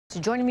So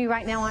joining me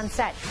right now on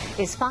set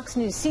is Fox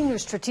News senior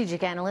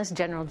strategic analyst,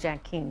 General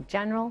Jack Keane.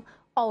 General,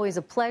 always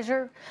a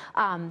pleasure.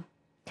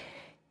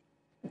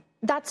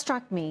 That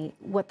struck me,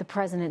 what the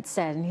president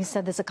said, and he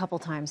said this a couple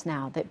times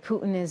now, that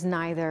Putin is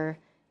neither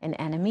an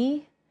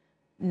enemy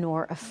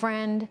nor a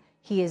friend.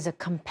 He is a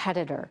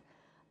competitor.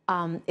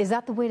 Is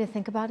that the way to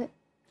think about it?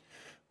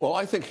 Well,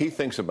 I think he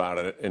thinks about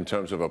it in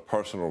terms of a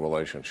personal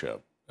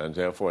relationship. And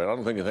therefore, I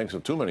don't think he thinks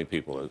of too many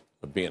people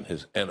as being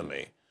his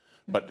enemy.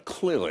 But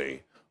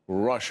clearly,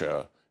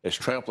 Russia is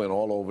trampling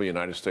all over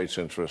United States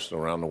interests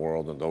around the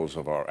world and those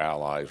of our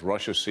allies.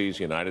 Russia sees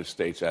the United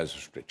States as a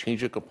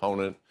strategic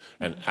opponent,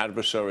 an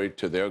adversary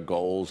to their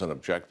goals and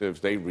objectives.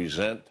 They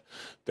resent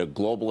the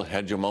global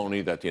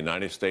hegemony that the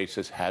United States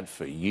has had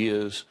for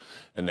years,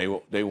 and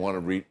they want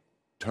to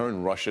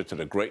return Russia to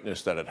the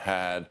greatness that it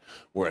had,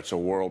 where it's a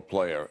world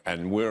player,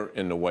 and we're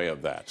in the way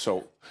of that.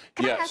 So,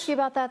 Can I ask you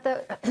about that,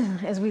 though?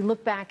 As we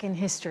look back in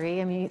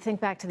history, I mean, you think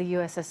back to the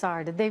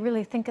USSR, did they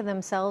really think of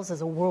themselves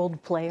as a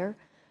world player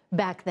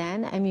back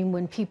then? I mean,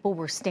 when people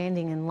were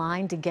standing in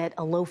line to get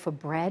a loaf of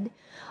bread,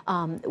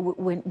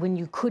 when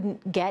you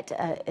couldn't get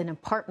an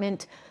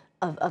apartment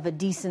of a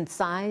decent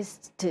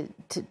size to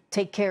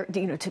take care,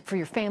 for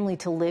your family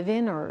to live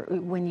in, or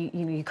when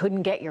you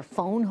couldn't get your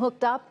phone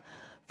hooked up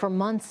for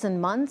months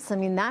and months. I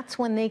mean, that's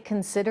when they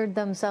considered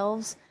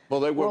themselves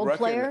world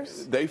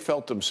players. They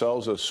felt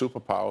themselves a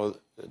superpower.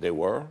 They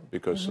were,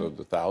 because of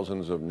the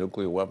thousands of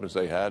nuclear weapons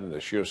they had and the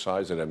sheer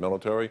size of their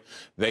military.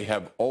 They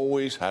have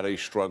always had a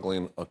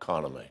struggling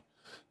economy.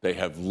 They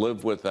have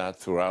lived with that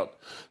throughout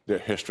their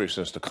history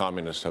since the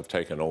communists have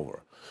taken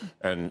over.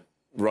 And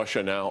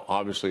Russia now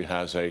obviously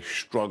has a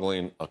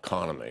struggling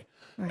economy.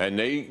 Right. And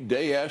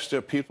they ask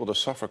their people to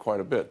suffer quite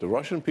a bit. The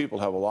Russian people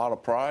have a lot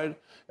of pride,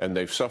 and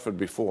they've suffered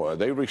before.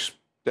 They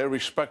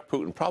respect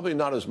Putin, probably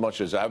not as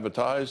much as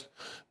advertised,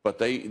 but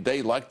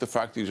they like the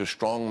fact he's a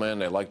strong man.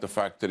 They like the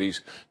fact that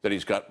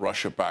he's got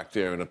Russia back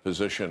there in a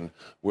position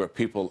where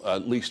people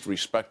at least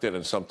respect it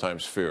and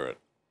sometimes fear it.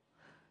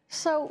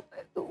 So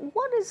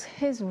what is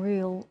his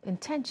real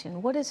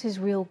intention? What is his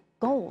real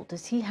goal?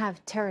 Does he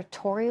have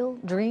territorial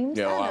dreams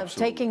of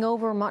taking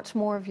over much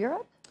more of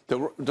Europe?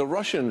 The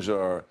Russians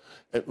are,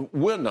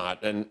 we're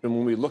not, and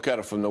when we look at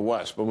it from the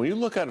West, but when you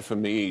look at it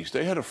from the East,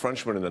 they had a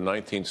Frenchman in the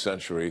 19th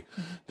century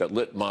that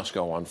lit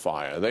Moscow on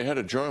fire. They had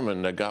a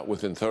German that got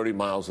within 30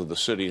 miles of the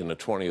city in the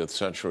 20th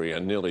century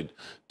and nearly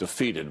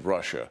defeated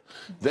Russia.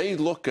 They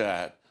look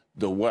at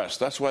the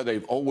West. That's why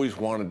they've always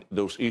wanted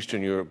those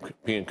Eastern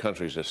European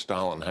countries that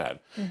Stalin had.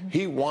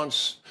 He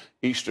wants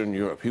Eastern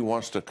Europe. He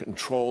wants to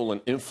control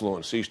and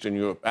influence Eastern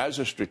Europe as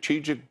a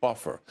strategic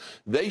buffer.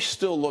 They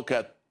still look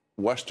at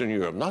Western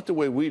Europe, not the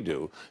way we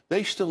do.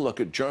 They still look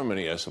at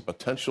Germany as a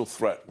potential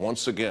threat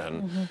once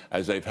again,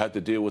 as they've had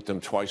to deal with them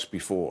twice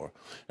before.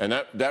 And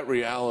that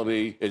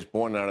reality is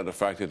born out of the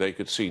fact that they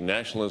could see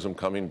nationalism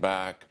coming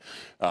back,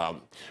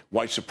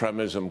 white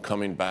supremacism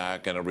coming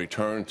back, and a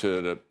return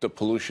to the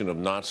pollution of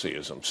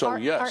Nazism. So,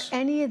 yes. Are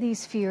any of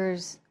these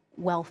fears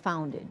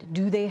well-founded?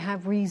 Do they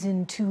have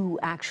reason to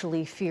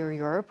actually fear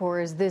Europe, or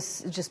is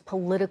this just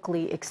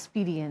politically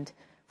expedient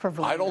for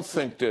Vladimir? I don't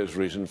think there's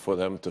reason for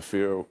them to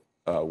fear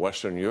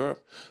Western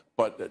Europe,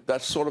 but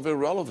that's sort of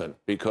irrelevant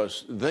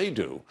because they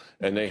do,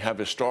 and they have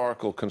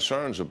historical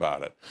concerns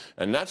about it.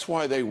 And that's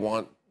why they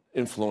want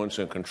influence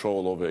and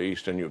control over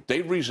Eastern Europe.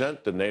 They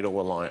resent the NATO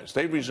alliance.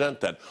 They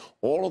resent that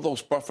all of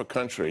those buffer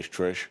countries,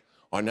 Trish,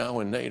 are now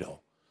in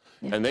NATO.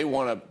 Yeah. And they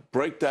want to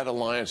break that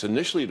alliance,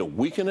 initially to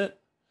weaken it,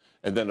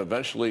 and then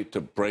eventually to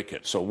break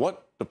it. So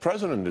what the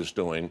president is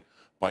doing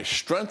by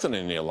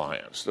strengthening the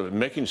alliance,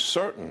 making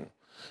certain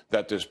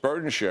that there's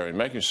burden sharing,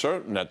 making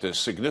certain that there's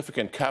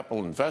significant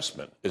capital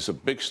investment, is a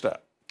big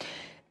step.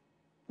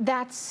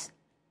 That's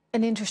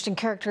an interesting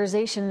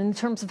characterization in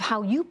terms of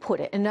how you put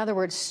it. In other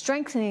words,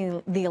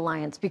 strengthening the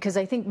alliance, because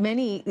I think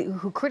many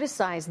who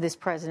criticize this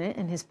president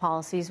and his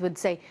policies would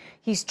say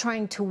he's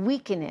trying to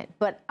weaken it.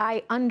 But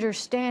I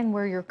understand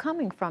where you're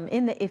coming from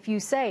in that if you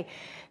say,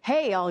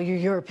 hey, all you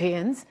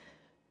Europeans,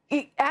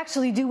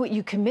 actually do what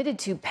you committed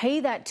to, pay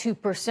that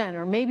 2%,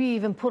 or maybe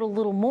even put a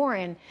little more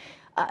in,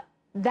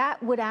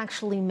 that would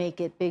actually make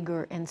it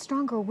bigger and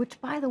stronger, which,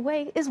 by the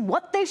way, is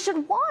what they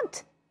should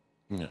want.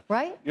 Yeah.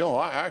 Right? You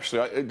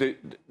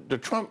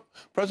know,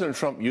 President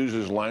Trump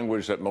uses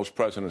language that most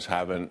presidents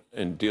have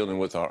in dealing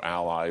with our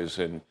allies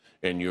in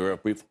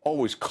Europe. We've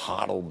always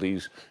coddled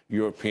these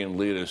European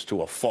leaders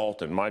to a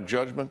fault, in my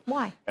judgment.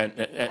 Why? I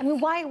mean,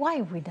 why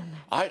have we done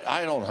that?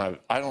 I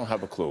don't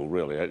have a clue,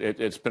 really.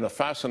 It's been a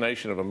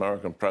fascination of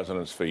American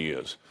presidents for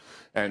years.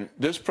 And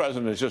this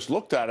president has just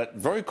looked at it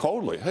very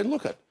coldly. Hey,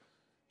 look at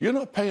you're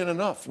not paying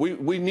enough.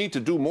 We need to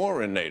do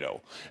more in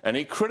NATO. And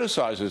he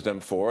criticizes them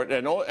for it.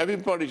 And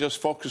everybody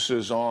just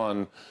focuses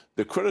on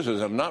the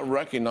criticism, not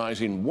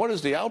recognizing what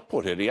is the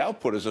output here. The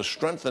output is a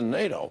strengthened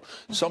NATO,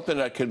 something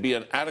that can be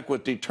an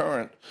adequate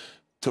deterrent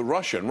to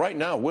Russia. And right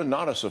now, we're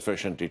not a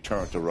sufficient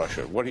deterrent to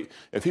Russia.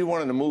 If he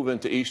wanted to move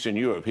into Eastern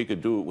Europe, he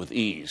could do it with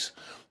ease.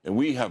 And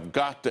we have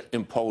got to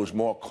impose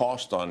more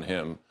cost on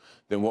him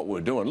than what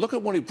we're doing. Look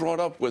at what he brought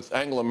up with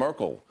Angela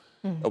Merkel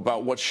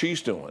about what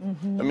she's doing.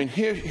 I mean,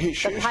 here the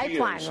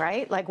pipeline, she is.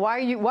 right? Like, why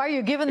are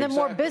you giving them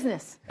more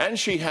business? And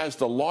she has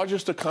the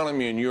largest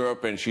economy in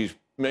Europe, and she's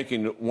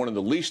making one of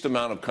the least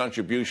amount of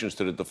contributions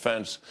to the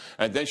defense.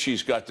 And then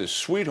she's got this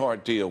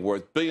sweetheart deal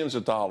worth billions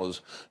of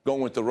dollars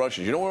going with the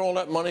Russians. You know where all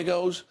that money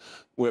goes?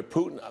 Where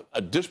Putin,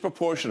 a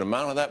disproportionate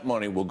amount of that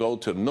money will go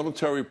to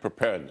military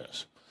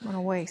preparedness. What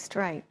a waste,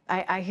 right?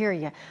 I hear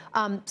you.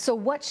 So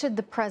what should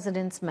the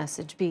president's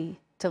message be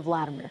to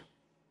Vladimir?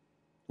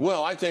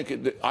 Well, I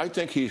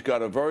think he's got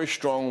to very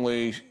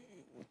strongly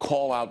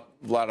call out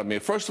Vladimir.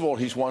 First of all,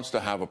 he wants to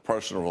have a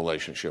personal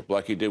relationship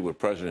like he did with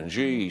President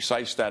Xi. He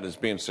cites that as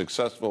being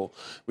successful.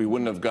 We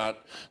wouldn't have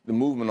got the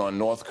movement on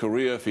North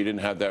Korea if he didn't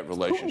have that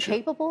relationship. Is Putin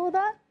capable of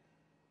that?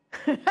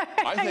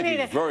 I think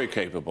he's very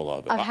capable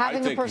of it.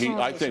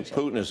 I think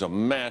Putin is a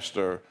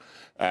master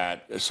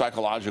at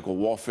psychological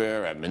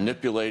warfare, at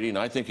manipulating.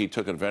 I think he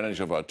took advantage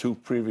of our two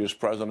previous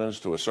presidents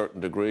to a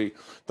certain degree.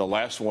 The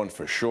last one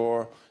for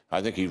sure.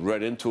 I think he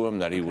read into him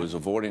that he was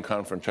avoiding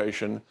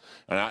confrontation.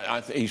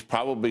 And he's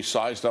probably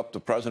sized up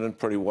the president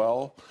pretty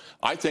well.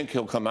 I think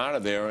he'll come out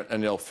of there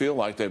and they'll feel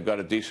like they've got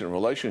a decent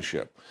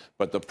relationship.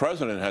 But the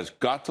president has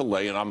got to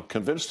lay, and I'm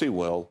convinced he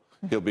will,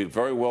 he'll be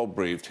very well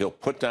briefed. He'll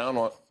put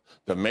down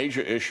the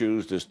major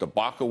issues, this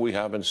debacle we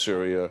have in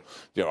Syria,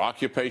 their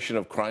occupation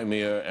of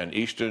Crimea and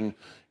eastern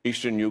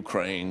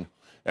Ukraine,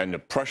 and the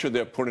pressure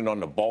they're putting on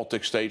the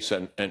Baltic states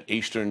and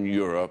Eastern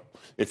Europe.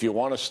 If you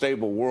want a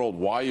stable world,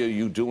 why are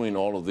you doing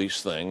all of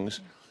these things?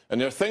 And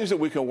there are things that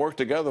we can work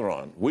together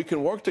on. We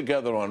can work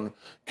together on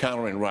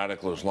countering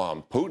radical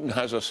Islam. Putin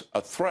has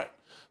a threat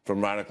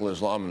from radical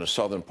Islam in the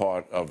southern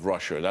part of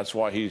Russia. That's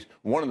why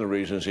one of the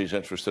reasons he's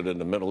interested in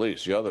the Middle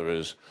East. The other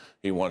is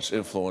he wants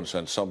influence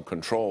and some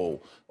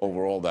control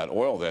over all that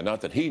oil there.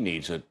 Not that he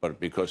needs it, but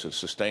because it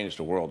sustains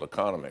the world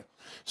economy.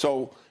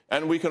 So,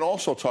 and we can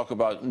also talk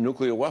about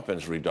nuclear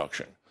weapons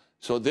reduction.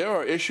 So there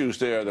are issues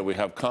there that we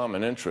have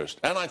common interest.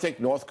 And I think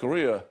North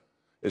Korea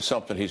is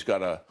something he's got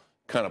to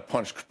kind of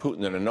punch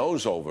Putin in the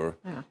nose over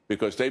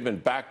because they've been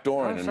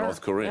backdooring the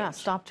North Koreans. Yeah,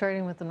 stop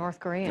trading with the North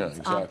Koreans.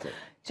 Yeah, exactly.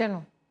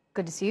 General,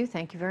 good to see you.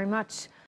 Thank you very much.